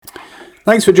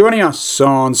Thanks for joining us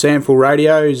on Samful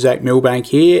Radio. Zach Milbank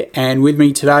here, and with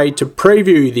me today to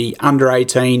preview the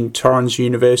Under-18 Torrens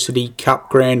University Cup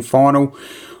Grand Final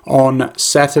on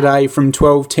Saturday from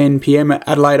 12:10pm at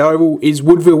Adelaide Oval is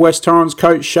Woodville West Torrens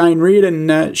coach Shane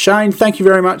Reardon. Shane, thank you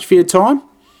very much for your time.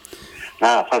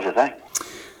 No, pleasure, Zach.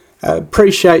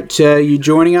 Appreciate you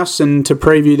joining us and to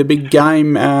preview the big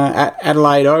game at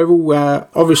Adelaide Oval.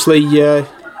 Obviously,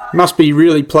 must be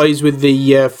really pleased with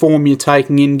the form you're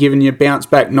taking in, given you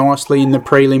bounced back nicely in the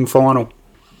prelim final.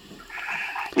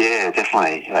 Yeah,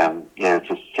 definitely.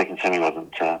 The second semi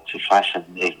wasn't too flash, and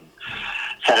even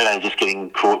Saturday just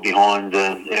getting caught behind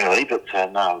early, but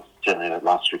no, certainly that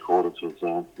last three quarters was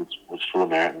full of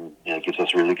merit, and gives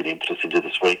us really good impetus into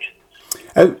this week.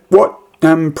 What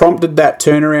prompted that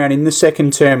turnaround in the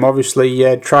second term?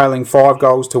 Obviously, trailing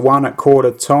 5-1 at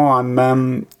quarter time.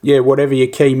 Whatever your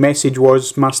key message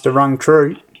was, must have rung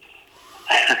true.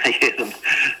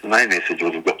 The main message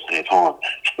was we've got plenty of time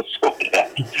to sort it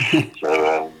out.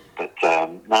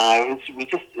 No, it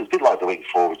was a bit like the week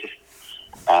before. We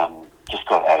just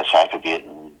got out of shape a bit,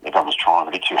 and everyone was trying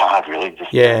a bit too hard, really.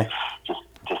 Just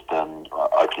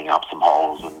opening up some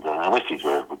holes, and Westies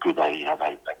were good. They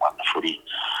won the footy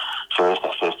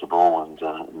first of all, and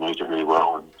moved it really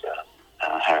well. And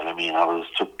Harry Lemmy and others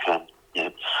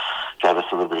gave us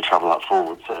a little bit of trouble up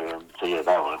forward. So they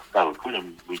were good,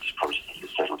 and we just probably just needed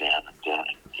to settle down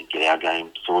and get our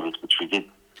game sorted, which we did.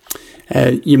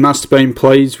 You must have been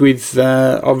pleased with,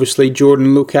 obviously,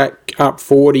 Jordan Lukac up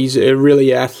forward. He's a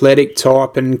really athletic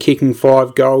type, and kicking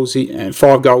 5 goals,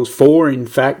 4 in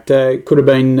fact, could have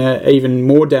been even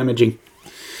more damaging.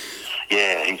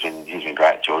 Yeah, he's been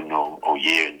great, Jordan, all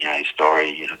year, and his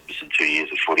story, missing 2 years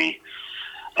of footy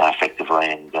effectively,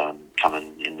 and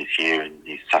coming in this year, and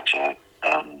he's such a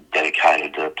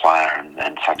dedicated player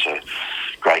and such a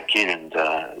great kid, and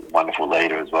wonderful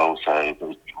leader as well. So,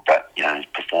 his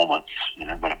performance, when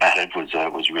it mattered,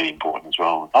 was really important as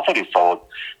well. I thought he was solid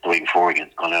the week before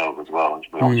against Glenelg as well.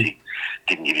 We obviously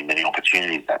didn't give him many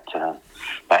opportunities that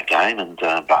game,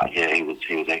 he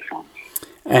was excellent.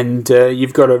 And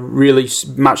you've got a really,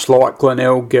 much like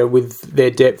Glenelg with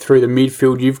their depth through the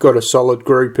midfield, you've got a solid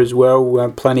group as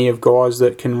well, plenty of guys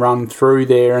that can run through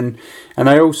there, and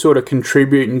they all sort of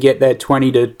contribute and get their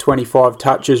 20 to 25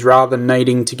 touches rather than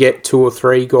needing to get 2 or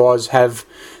 3 guys have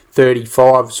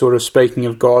 35, sort of speaking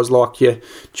of guys like your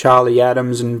Charlie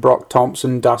Adams and Brock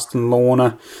Thompson, Dustin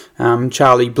Lorna.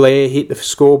 Charlie Blair hit the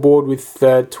scoreboard with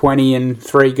 20 and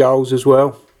 3 goals as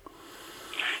well.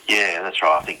 Yeah, that's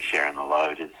right. I think sharing the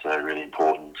load is really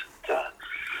important.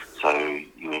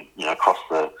 Across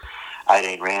the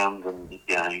 18 rounds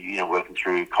and working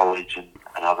through college and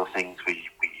other things, we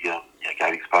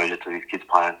gave exposure to these kids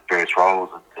playing various roles,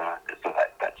 and so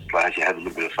that just allows you to have a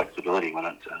little bit of flexibility when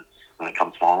it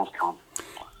comes finals time.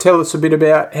 Tell us a bit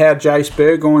about how Jace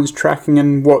Burgoyne's tracking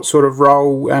and what sort of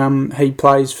role he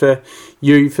plays for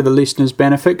you, for the listeners'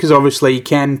 benefit, because obviously he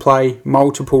can play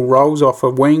multiple roles off a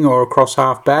wing or across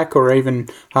half back or even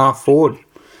half forward.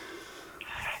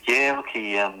 Yeah, look,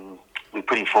 we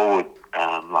put him forward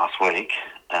last week.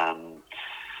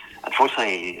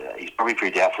 Unfortunately, he's probably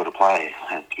pretty doubtful to play,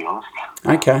 to be honest.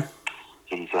 Okay.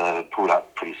 He's pulled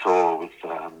up pretty sore with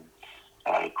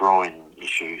a groin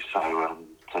issue, so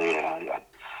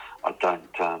I don't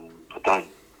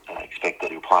expect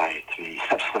that he'll play, to be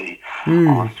absolutely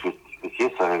honest with you.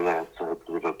 So it's a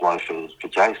bit of a blow for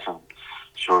Jason. I'm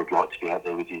sure he'd like to be out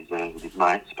there with his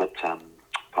mates, but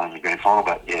playing the grand final.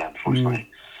 But unfortunately,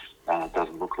 it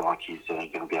doesn't look like he's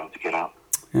going to be able to get up.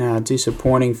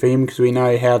 Disappointing for him, because we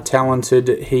know how talented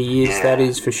he is. Yeah, that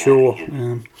is for sure.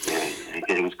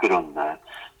 He was good on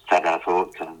Saturday, I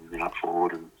thought, up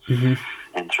forward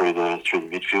and through the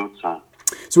midfield.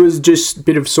 So was it just a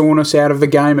bit of soreness out of the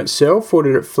game itself, or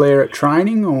did it flare at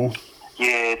training? Or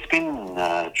yeah, it's been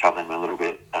troubling me a little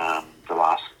bit the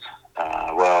last.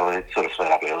 It sort of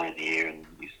flared up early in the year, and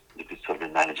we've sort of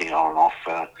been managing it on and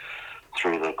off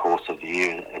through the course of the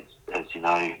year. As you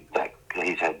know, that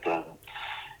he's had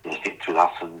stints with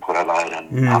us and Port Adelaide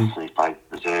and us, and he's played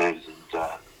reserves and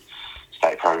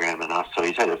state program and us, so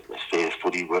he's had a fair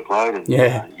footy workload, and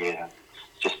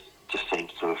just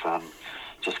seems to have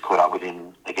just caught up with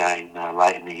him again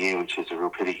late in the year, which is a real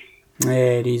pity.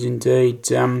 Yeah, it is indeed.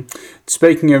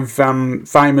 Speaking of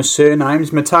famous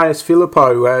surnames, Matheus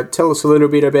Filippo, tell us a little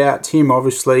bit about him.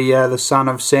 Obviously, the son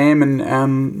of Sam,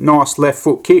 and nice left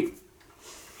foot kick.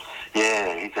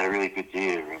 Yeah, he's had a really good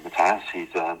year, Matheus.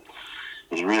 He's a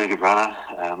really good runner,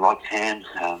 likes Sam,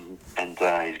 and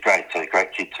he's great. So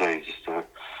great kid too. He's just a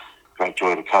great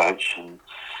joy to coach, and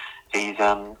he's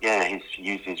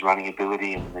used his running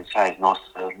ability, and they say he's nice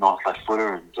left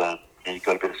footer, and he's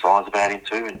got a bit of size about him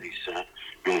too, and he's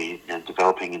really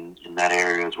developing in that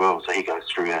area as well. So he goes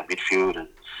through our midfield and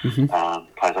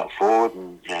plays up forward,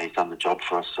 and he's done the job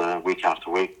for us week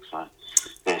after week. So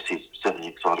yes, he's certainly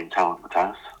an exciting talent,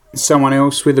 Matthias. Someone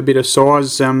else with a bit of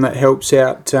size that helps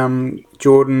out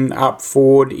Jordan up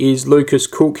forward is Lucas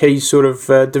Cook. He's sort of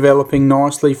developing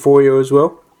nicely for you as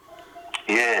well.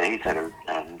 Yeah, he's had a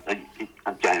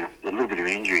little bit of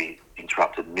injury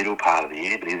interrupted middle part of the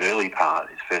year, but his early part,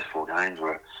 his first 4 games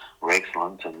were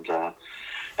excellent, and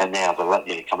now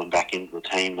coming back into the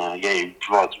team, he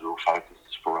provides a real focus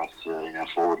for us in our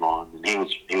forward line, and he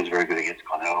was very good against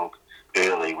Glenelg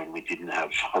early when we didn't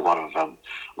have a lot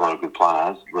of good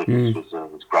players. Lucas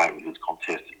was great with his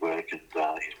contested work and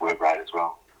his work rate as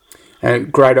well. A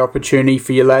great opportunity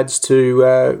for your lads to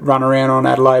run around on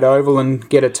Adelaide Oval and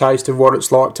get a taste of what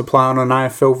it's like to play on an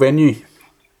AFL venue.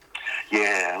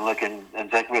 Yeah, look, and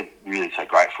Zach, we're really so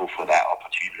grateful for that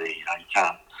opportunity. You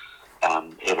can't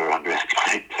ever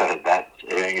underestimate that.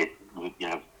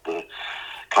 The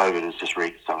COVID has just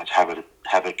wreaked so much havoc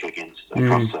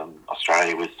across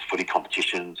Australia with footy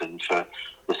competitions, and for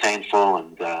the SANFL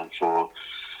and for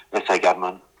SA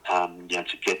government,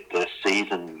 to get the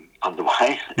season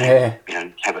underway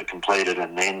and have it completed,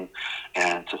 and then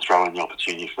to throw in the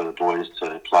opportunity for the boys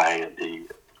to play at the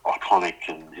iconic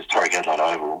and historic Adelaide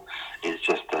Oval is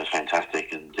just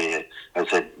fantastic. And as I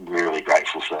said, we're really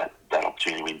grateful for that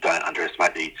opportunity. We don't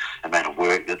underestimate the amount of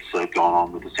work that's gone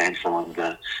on with the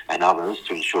SANFL and others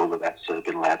to ensure that that's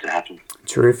been allowed to happen.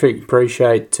 Terrific.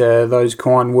 Appreciate those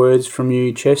kind words from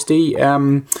you, Chesty.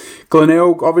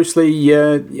 Glenelg, obviously,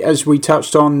 as we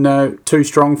touched on, too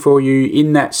strong for you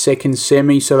in that second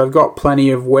semi, so they've got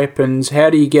plenty of weapons. How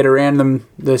do you get around them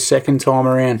the second time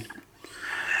around?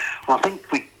 Well, I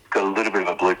think we got a little bit of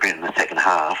a blueprint in the second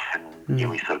half, and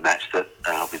we sort of matched it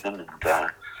with them, so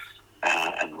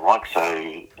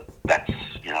that's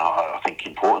I think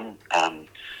important.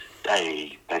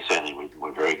 They certainly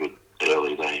were very good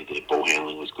early. Their ball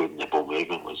handling was good, and their ball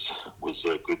movement was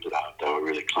good, but they were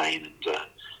really clean and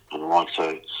the like.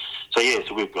 So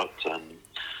we've got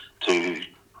to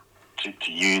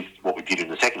use what we did in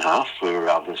the second half. We were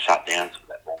able to shut down some of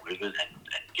that ball movement and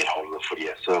get hold of the footy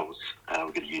ourselves.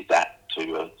 We're going to use that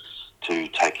to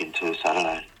take into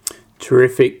Saturday.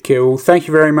 Terrific. Well, thank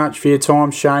you very much for your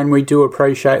time, Shane. We do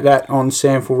appreciate that on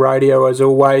SANFL Radio, as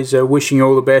always. Wishing you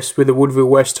all the best with the Woodville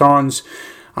West Torrens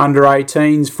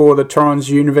under-18s for the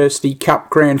Torrens University Cup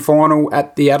Grand Final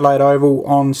at the Adelaide Oval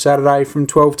on Saturday from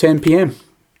 12:10 p.m.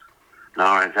 No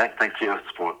worries, Zach. Thanks for your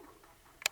support.